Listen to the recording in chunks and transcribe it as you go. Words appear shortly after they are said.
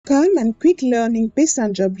calm and quick learning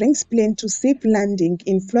passenger brings plane to safe landing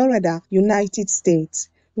in Florida, United States.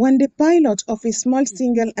 When the pilot of a small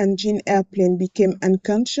single-engine airplane became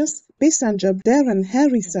unconscious, passenger Darren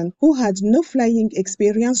Harrison, who had no flying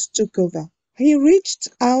experience, took over. He reached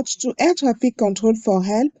out to air traffic control for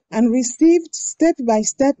help and received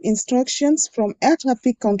step-by-step instructions from air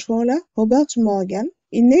traffic controller Robert Morgan,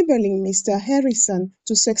 enabling Mr. Harrison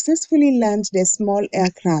to successfully land the small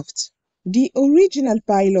aircraft. The original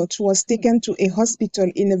pilot was taken to a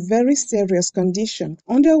hospital in a very serious condition,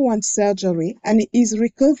 underwent surgery, and is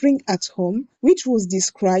recovering at home, which was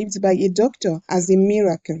described by a doctor as a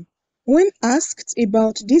miracle. When asked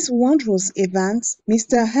about this wondrous event,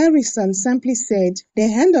 Mr. Harrison simply said, "The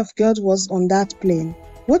hand of God was on that plane."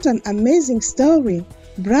 What an amazing story!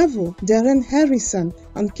 Bravo, Darren Harrison,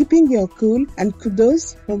 on keeping your cool, and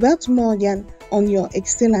kudos, Robert Morgan, on your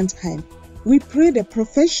excellent help. We pray the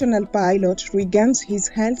professional pilot regains his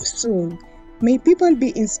health soon. May people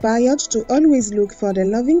be inspired to always look for the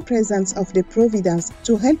loving presence of the Providence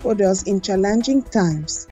to help others in challenging times.